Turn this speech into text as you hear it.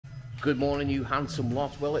Good morning, you handsome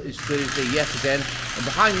lot. Well, it is Thursday yet again, and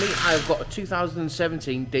behind me I've got a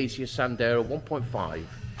 2017 Dacia Sandero 1.5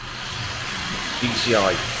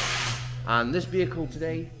 DCI, and this vehicle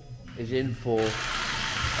today is in for a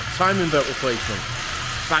timing belt replacement.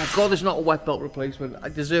 Thank God it's not a wet belt replacement. I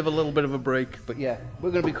deserve a little bit of a break, but yeah, we're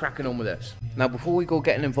going to be cracking on with this. Now, before we go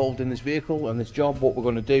getting involved in this vehicle and this job, what we're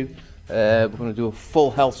going to do, we're going to do a full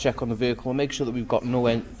health check on the vehicle and make sure that we've got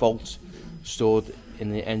no faults stored in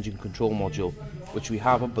the engine control module, which we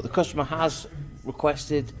haven't, but the customer has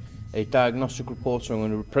requested a diagnostic report, so I'm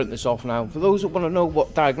going to print this off now. For those that want to know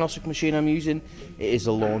what diagnostic machine I'm using, it is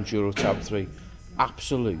a Launch Eurotab 3.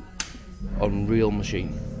 Absolute unreal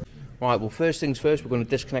machine. Right, well, first things first, we're going to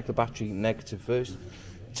disconnect the battery negative first,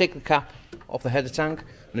 take the cap off the header tank,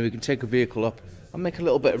 and then we can take the vehicle up and make a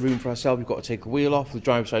little bit of room for ourselves. We've got to take the wheel off, the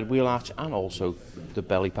driver's side wheel arch, and also the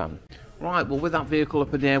belly pan. Right, well, with that vehicle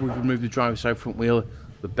up in the air, we've removed the driver's side front wheel,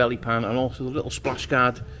 the belly pan, and also the little splash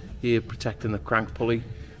guard here protecting the crank pulley.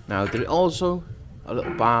 Now, there is also a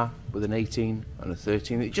little bar with an 18 and a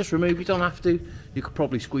 13 that you just remove. You don't have to. You could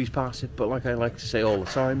probably squeeze past it, but like I like to say all the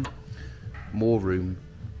time, more room,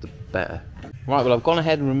 the better. Right, well, I've gone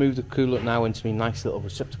ahead and removed the coolant now into my nice little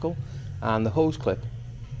receptacle, and the hose clip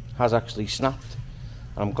has actually snapped.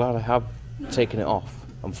 And I'm glad I have taken it off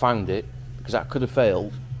and found it, because that could have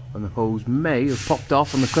failed and the hose may have popped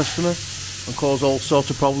off on the customer and caused all sorts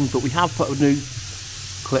of problems, but we have put a new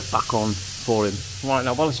clip back on for him. Right,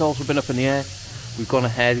 now while it's also been up in the air, we've gone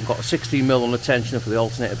ahead and got a 16mm on the tensioner for the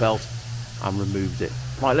alternator belt and removed it.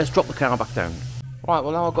 Right, let's drop the car back down. Right,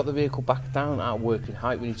 well, now I've got the vehicle back down at working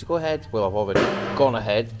height, we need to go ahead, well, I've already gone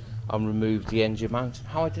ahead and removed the engine mount.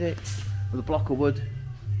 How I did it? With a block of wood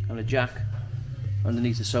and a jack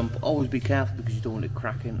underneath the sump. Always be careful because you don't want it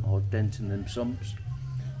cracking or denting them sumps.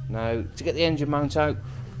 Now, to get the engine mount out,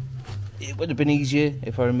 it would have been easier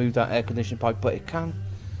if I removed that air conditioning pipe, but it can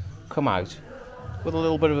come out with a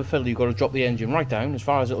little bit of a fiddle. You've got to drop the engine right down as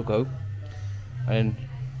far as it'll go, and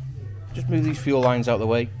just move these fuel lines out of the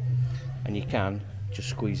way, and you can just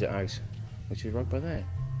squeeze it out, which is right by there.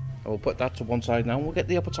 I will put that to one side now, and we'll get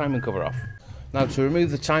the upper timing cover off. Now, to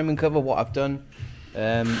remove the timing cover, what I've done,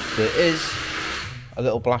 there is a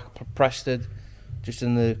little black Prested just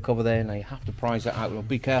in the cover there. Now you have to prise that out. Well,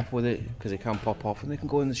 be careful with it because it can pop off and they can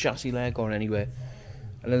go in the chassis leg or anywhere.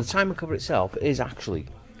 And then the timing cover itself is actually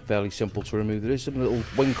fairly simple to remove. There is some little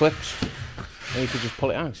wing clips and you can just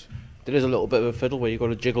pull it out. There is a little bit of a fiddle where you've got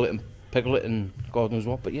to jiggle it and piggle it and God knows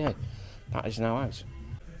what, but yeah, that is now out.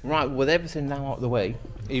 Right, with everything now out of the way,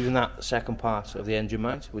 even that second part of the engine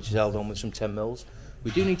mount, which is held on with some 10mm,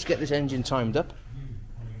 we do need to get this engine timed up.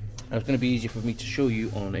 And it's going to be easier for me to show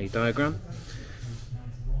you on a diagram.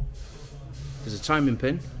 There's a timing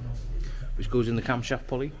pin which goes in the camshaft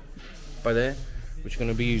pulley by there, which is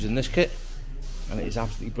going to be used in this kit, and it is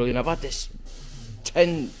absolutely brilliant. I've had this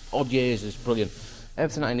 10 odd years. It's brilliant.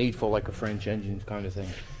 Everything I need for like a French engine kind of thing.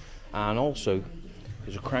 And also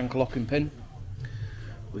there's a crank locking pin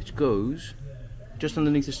which goes just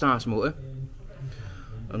underneath the starter motor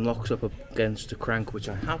and locks up against the crank, which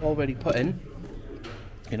I have already put in.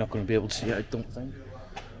 You're not going to be able to see it, I don't think.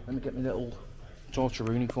 Let me get my little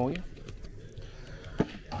torcheroonie for you,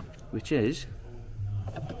 which is,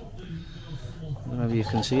 I don't know if you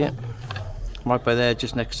can see it, right by there,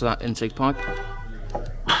 just next to that intake pipe.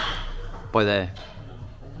 By there.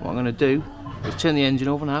 What I'm going to do is turn the engine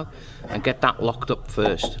over now and get that locked up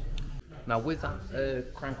first. Now, with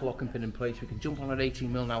that crank locking pin in place, we can jump on an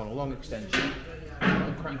 18mm now on a long extension.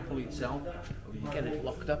 The crank pulley itself, we can get it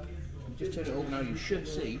locked up. Just turn it over now, you should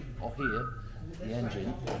see or hear the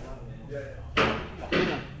engine.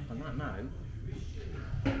 And that now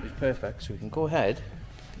is perfect, so we can go ahead,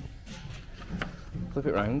 flip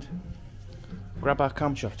it round, grab our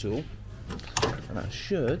camshaft tool, and that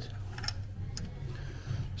should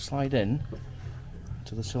slide in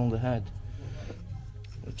to the cylinder head.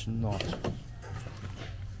 It's not. It's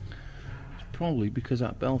probably because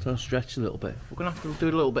that belt has stretched a little bit. We're going to have to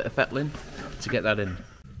do a little bit of fettling to get that in.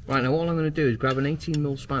 Right, now all I'm going to do is grab an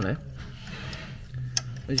 18mm spanner.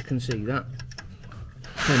 As you can see, that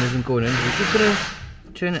pin isn't going in. We're just going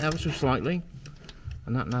to turn it ever so slightly,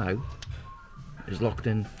 and that now is locked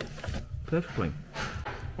in perfectly.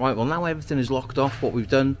 Right, well, now everything is locked off. What we've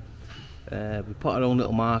done, we put our own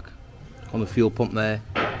little mark on the fuel pump there,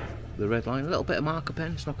 the red line, a little bit of marker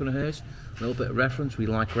pen, it's not going to hurt, a little bit of reference, we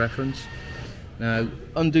like reference. Now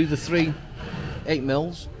undo the 3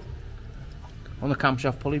 8mm on the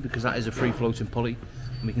camshaft pulley, because that is a free floating pulley,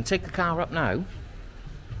 and we can take the car up now.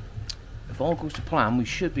 If all goes to plan, we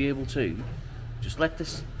should be able to just let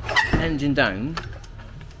this engine down,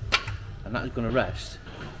 and that is going to rest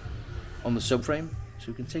on the subframe so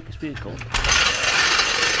we can take this vehicle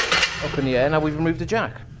up in the air. Now we've removed the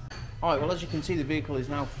jack. Alright, well, as you can see, the vehicle is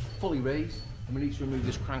now fully raised and we need to remove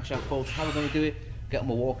this crankshaft bolt. How we're going to do it, get a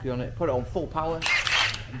Milwaukee on it, put it on full power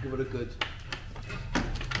and give it a good.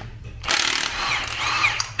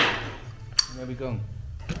 And there we go.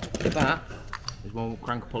 That is one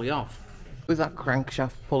crank pulley off. With that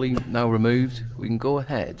crankshaft pulley now removed, we can go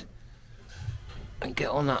ahead and get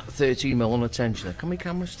on that 13mm on a tensioner. Can my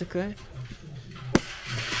camera stick there?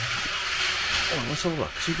 Oh, let's have a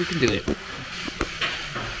look, see if we can do it.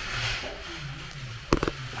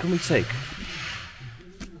 Can we take?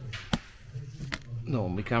 No,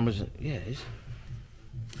 my camera's... yeah, it is.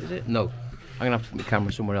 Is it? No. I'm going to have to put my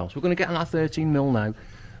camera somewhere else. We're going to get on that 13mm now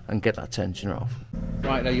and get that tensioner off.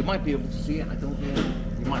 Right, now you might be able to see it, I don't know.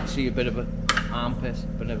 You might see a bit of an armpit,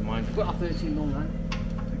 but never mind. We've got our 13mm now.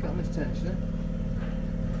 We get on this tensioner.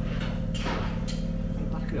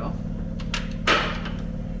 Back it off.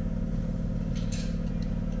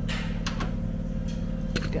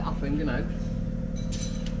 Get our finger now.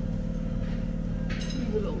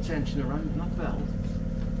 Move a little tension around that belt.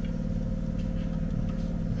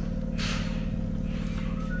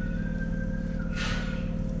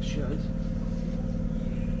 Should.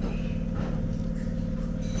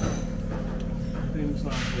 Boom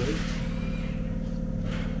slam through.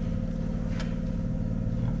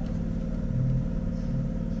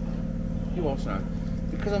 You watch now.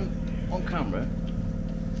 Because I'm on camera,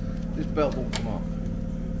 this belt won't come off.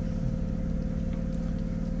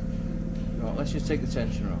 Right, let's just take the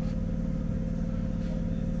tensioner off.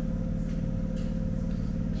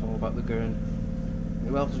 It's all about the gurn.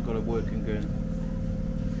 Who else has got a working gurn?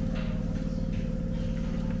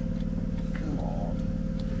 Come on.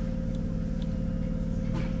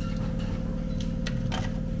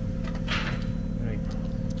 Right,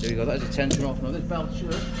 there we go, that's the tensioner off now. This belt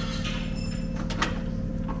should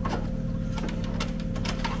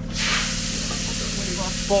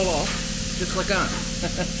fall off, just like that.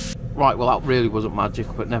 Right, well that really wasn't magic,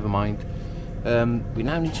 but never mind. We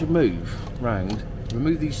now need to remove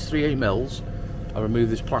these 3/8mm and remove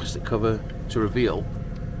this plastic cover to reveal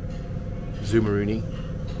Zoomaroonie,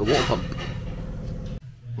 the water pump.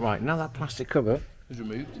 Right, now that plastic cover is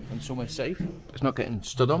removed and somewhere safe, it's not getting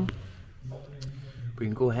stood on, we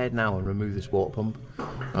can go ahead now and remove this water pump.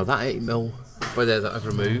 Now that 8mm by there that I've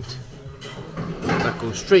removed, that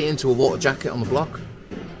goes straight into a water jacket on the block.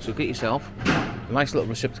 So get yourself a nice little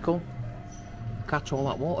receptacle, catch all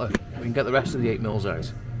that water. We can get the rest of the 8mm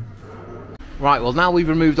out. Right, well now we've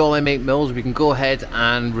removed all them 8mm, we can go ahead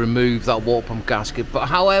and remove that water pump gasket. But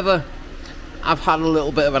however, I've had a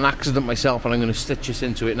little bit of an accident myself and I'm going to stitch this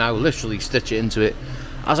into it now, literally stitch it into it.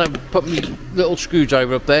 As I put my little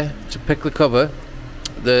screwdriver up there to pick the cover,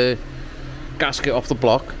 the gasket off the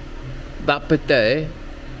block, that bit there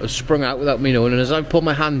has sprung out without me knowing, and as I pull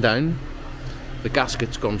my hand down, the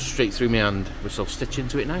gasket's gone straight through my hand, which I'll stitch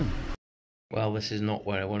into it now. Well, this is not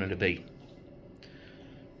where I wanted to be.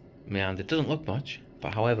 My hand, it doesn't look much,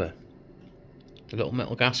 but however, the little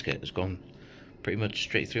metal gasket has gone pretty much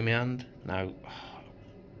straight through my hand. Now,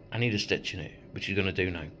 I need a stitch in it, which you're going to do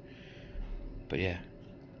now. But yeah.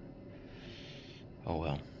 Oh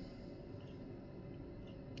well.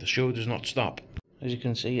 The show does not stop. As you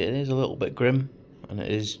can see, it is a little bit grim, and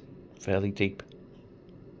it is fairly deep.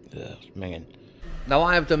 Ugh, minging. Now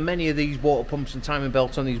I have done many of these water pumps and timing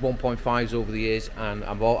belts on these 1.5s over the years, and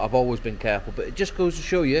I've always been careful, but it just goes to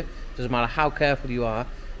show you, doesn't matter how careful you are,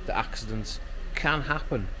 the accidents can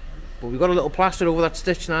happen. But we've got a little plaster over that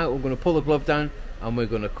stitch now. We're going to pull the glove down and we're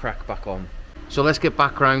going to crack back on. So let's get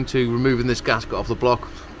back round to removing this gasket off the block.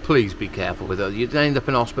 Please be careful with it, you'd end up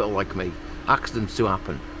in hospital like me. Accidents do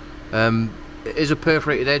happen. It is a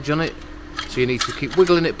perforated edge on it, so you need to keep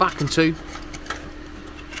wiggling it back and two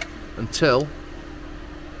until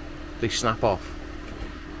they snap off.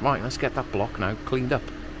 Right, let's get that block now cleaned up.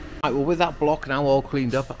 Right, well with that block now all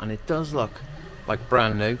cleaned up, and it does look like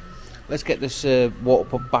brand new, let's get this water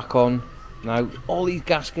pump back on. Now all these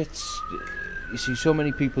gaskets, you see so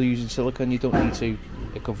many people using silicone, you don't need to,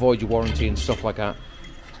 it can void your warranty and stuff like that.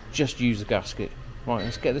 Just use the gasket. Right,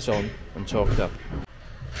 let's get this on and torqued up.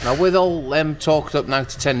 Now with all them torqued up now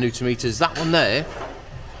to 10 Newton meters, that one there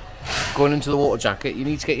going into the water jacket, you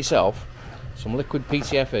need to get yourself some liquid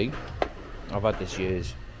PTFE. I've had this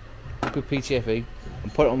years. Liquid PTFE,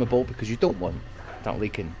 and put it on the bolt because you don't want that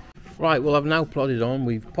leaking. Right, well I've now plodded on,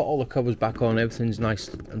 we've put all the covers back on, everything's nice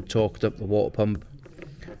and torqued up, the water pump.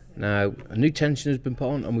 Now a new tensioner has been put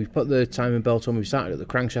on, and we've put the timing belt on. We've started at the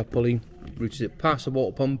crankshaft pulley, routed it past the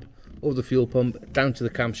water pump, over the fuel pump, down to the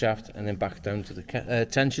camshaft, and then back down to the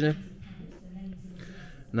tensioner.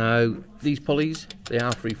 Now, these pulleys, they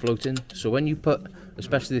are free floating, so when you put,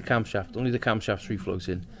 especially the camshaft, only the camshaft's free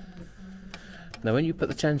floating. Now when you put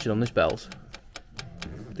the tension on this belt,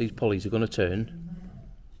 these pulleys are going to turn,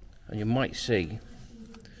 and you might see,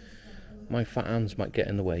 my fat hands might get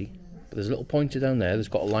in the way, but there's a little pointer down there that's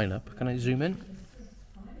got to line up. Can I zoom in?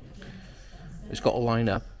 It's got to line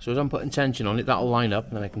up, so as I'm putting tension on it, that'll line up,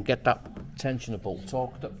 and then I can get that tensioner bolt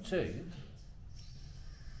torqued up to,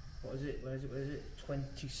 what is it, where is it,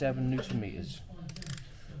 27 Newton meters.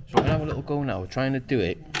 So I'm going to have a little go now, we're trying to do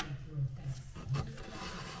it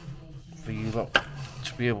for you lot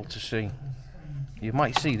to be able to see. You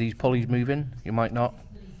might see these pulleys moving, you might not.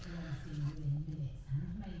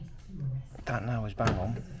 That now is bang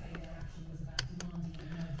on.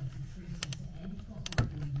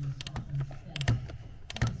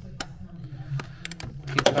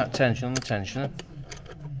 Keep that tension on the tensioner.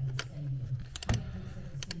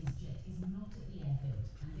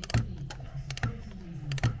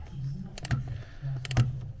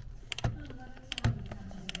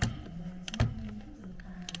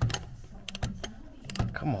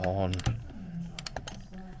 Come on.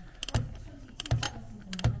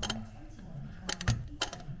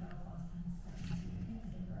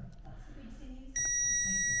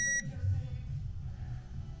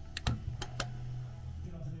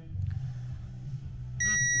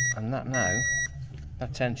 And that now,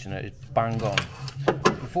 that tensioner is bang on.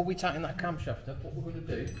 Before we tighten that camshaft up, what we're going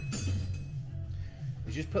to do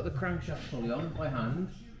is just put the crankshaft pulley on by hand.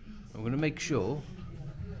 And we're going to make sure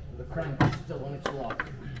the crank is still on its lock.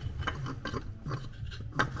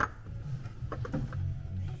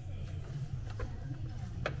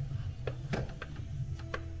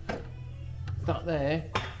 That there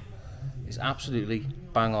is absolutely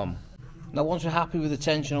bang on. Now once we're happy with the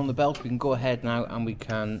tension on the belt, we can go ahead now and we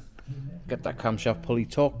can get that camshaft pulley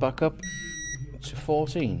torqued back up to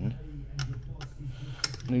 14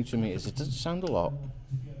 Newton meters. It doesn't sound a lot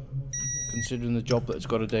considering the job that it's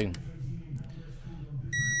got to do,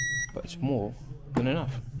 but it's more than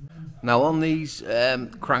enough. Now on these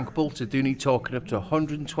crank bolts, I do need torquing up to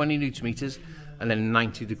 120 Newton meters and then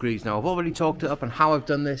 90 degrees. Now I've already torqued it up, and how I've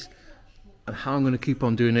done this and how I'm going to keep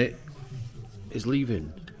on doing it is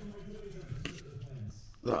leaving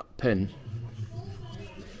that pin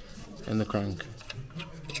in the crank.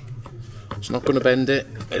 It's not going to bend it,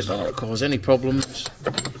 it's not going to cause any problems.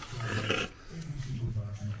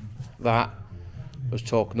 That was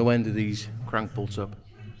torquing the end of these crank bolts up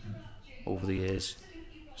over the years.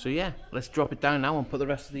 So yeah, let's drop it down now and put the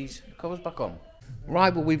rest of these covers back on.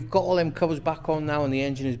 Right, well we've got all them covers back on now and the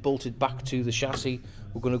engine is bolted back to the chassis.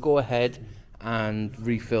 We're going to go ahead and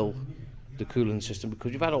refill the coolant system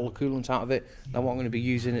because you've had all the coolant out of it. Now what I'm going to be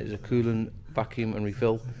using is a coolant vacuum and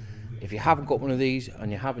refill. If you haven't got one of these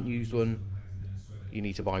and you haven't used one, you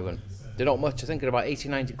need to buy one. They're not much, I think they're about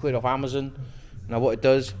 80-90 quid off Amazon. Now what it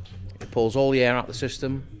does, it pulls all the air out of the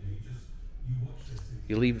system.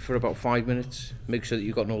 You leave it for about 5 minutes, make sure that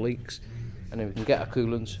you've got no leaks, and then we can get our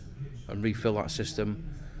coolant and refill that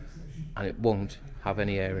system, and it won't have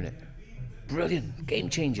any air in it. Brilliant, game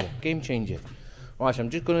changer, game changer. Right, so I'm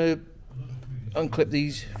just going to unclip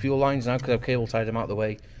these fuel lines now because I've cable tied them out of the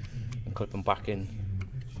way and clip them back in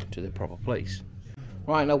to their proper place.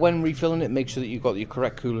 Right, now when refilling it, make sure that you've got your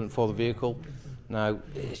correct coolant for the vehicle. Now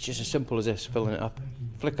it's just as simple as this, filling it up.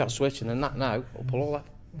 Flick that switch and then that now will pull all that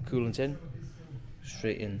coolant in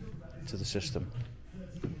straight in to the system.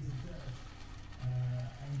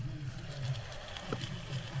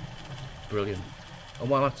 Brilliant. And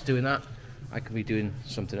while that's doing that, I can be doing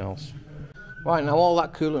something else. Right, now all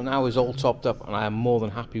that coolant now is all topped up and I am more than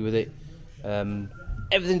happy with it.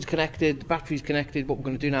 Everything's connected, the battery's connected. What we're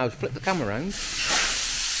going to do now is flip the camera around.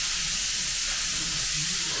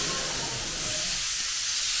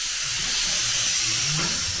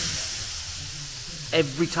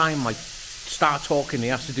 Every time I start talking, he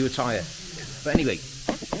has to do a tyre. But anyway,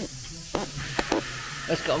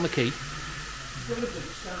 let's get on the key.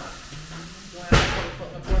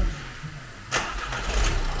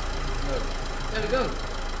 There we go.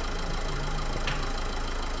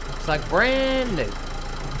 It's like brand new.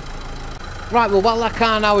 Right, well while that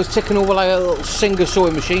car now is ticking over like a little Singer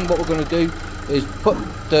sewing machine, what we're going to do is put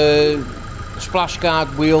the splash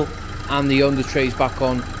guard wheel and the under trays back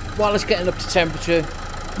on. While it's getting up to temperature,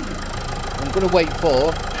 I'm going to wait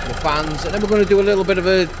for the fans, and then we're going to do a little bit of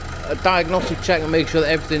a diagnostic check and make sure that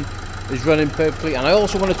everything is running perfectly. And I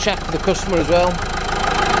also want to check for the customer as well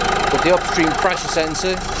that the upstream pressure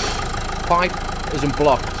sensor pipe isn't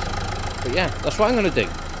blocked. But yeah, that's what I'm going to do.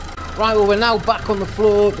 Right, well we're now back on the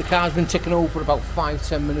floor. The car's been ticking over for about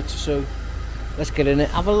 5-10 minutes or so. Let's get in it,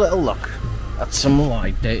 have a little look at some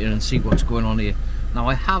live data and see what's going on here. Now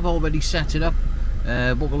I have already set it up.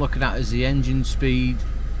 What we're looking at is the engine speed,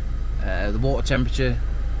 the water temperature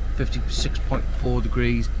 56.4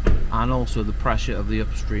 degrees, and also the pressure of the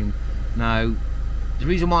upstream. Now the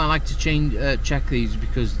reason why I like to check these is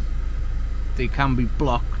because they can be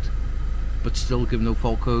blocked but still give no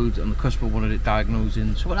fault code, and the customer wanted it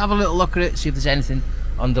diagnosing. So we'll have a little look at it, see if there's anything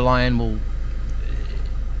underlying.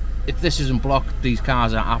 If this isn't blocked, these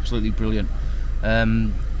cars are absolutely brilliant.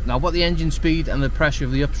 Now what the engine speed and the pressure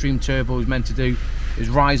of the upstream turbo is meant to do is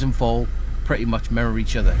rise and fall, pretty much mirror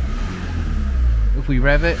each other. If we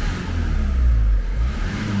rev it,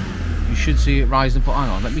 you should see it rise and fall. Hang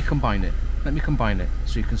on, let me combine it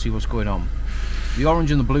so you can see what's going on. The orange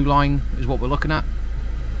and the blue line is what we're looking at,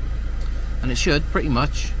 and it should pretty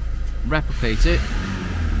much replicate it.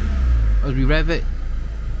 As we rev it,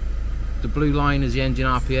 the blue line is the engine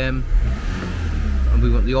RPM, and we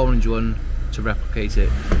want the orange one to replicate it.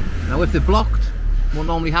 Now if they're blocked, what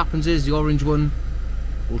normally happens is the orange one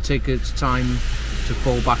will take its time to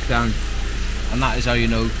fall back down, and that is how you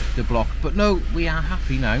know they're blocked. But no, we are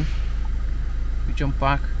happy now. We jump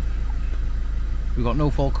back, we've got no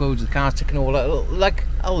fault codes, the car's ticking all like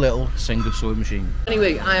a little single sewing machine.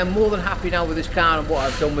 Anyway, I am more than happy now with this car and what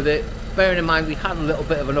I've done with it. Bearing in mind we had a little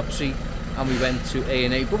bit of an upsie and we went to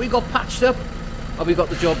A&A, but we got patched up and we got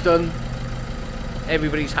the job done.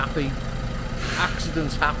 Everybody's happy.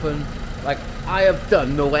 Accidents happen. Like, I have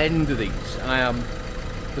done no end of these. I am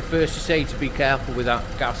the first to say to be careful with that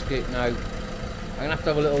gasket. Now I'm gonna have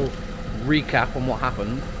to have a little recap on what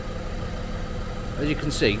happened. As you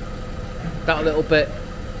can see, that little bit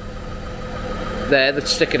there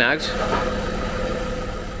that's sticking out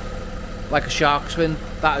like a shark's fin,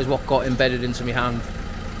 that is what got embedded into my hand.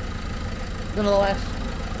 Nonetheless,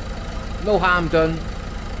 no harm done.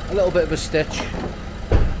 A little bit of a stitch,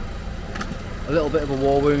 a little bit of a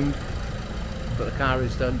war wound, but the car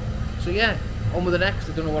is done. So yeah, on with the next.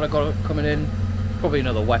 I don't know what I got coming in. Probably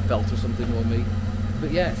another wet belt or something on me.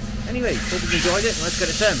 But yeah, anyway, hope you enjoyed it. Let's get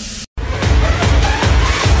it done.